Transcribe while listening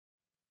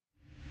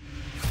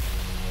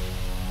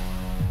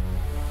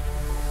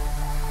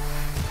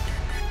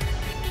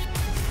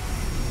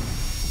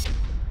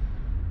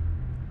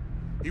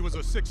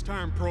was a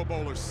 6-time Pro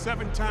Bowler,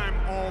 7-time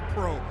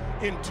All-Pro.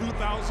 In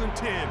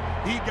 2010,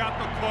 he got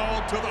the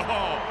call to the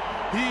Hall.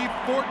 He,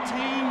 14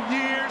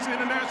 years in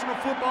the National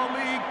Football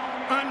League,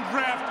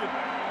 undrafted.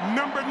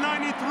 Number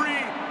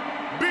 93,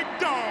 Big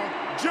Dog,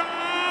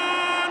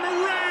 John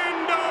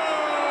Randle.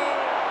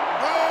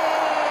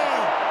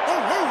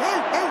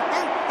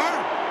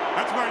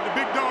 That's right, the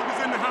Big Dog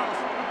is in the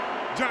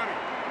house. Johnny,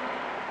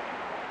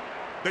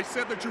 they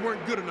said that you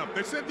weren't good enough.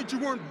 They said that you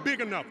weren't big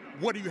enough.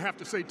 What do you have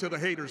to say to the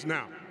haters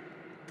now?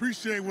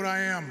 Appreciate what I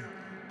am.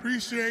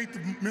 Appreciate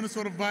the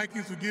Minnesota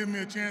Vikings for giving me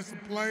a chance to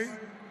play.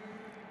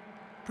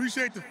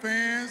 Appreciate the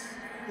fans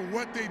for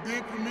what they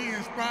did for me and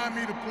inspired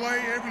me to play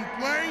every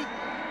play.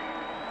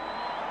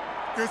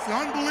 It's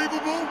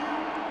unbelievable,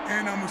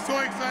 and I'm so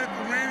excited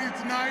for Randy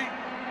tonight.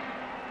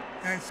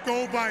 And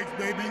Skull Vikes,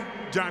 baby.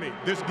 Johnny,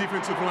 this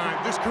defensive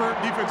line, this current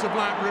defensive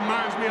line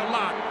reminds me a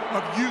lot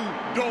of you,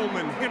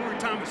 Dolman, Henry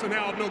Thomas, and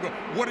Al Noga.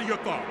 What are your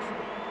thoughts?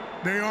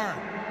 They are.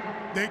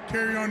 They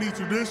carry on these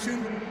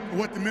traditions of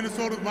what the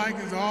Minnesota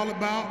Vikings are all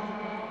about.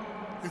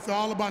 It's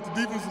all about the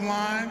defensive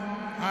line.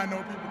 I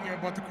know people care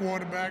about the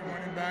quarterback,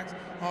 running backs,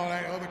 all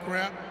that other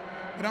crap,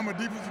 but I'm a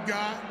defensive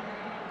guy.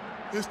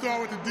 Let's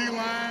start with the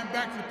D-line,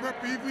 back to the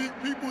prep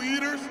people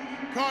eaters,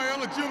 Carl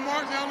Eller, Jim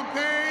Marks, Alan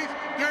Page,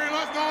 Gary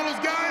Lutz, all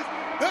those guys.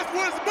 That's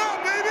what it's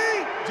about,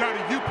 baby! Johnny,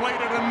 you played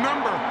at a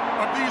number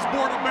of these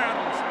border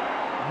battles.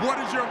 What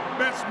is your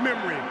best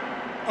memory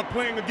of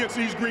playing against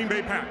these Green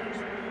Bay Packers?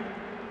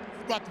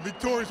 It's about the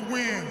victorious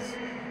wins.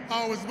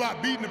 Always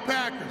about beating the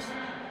Packers.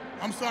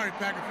 I'm sorry,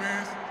 Packer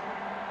fans.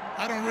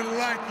 I don't really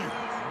like you.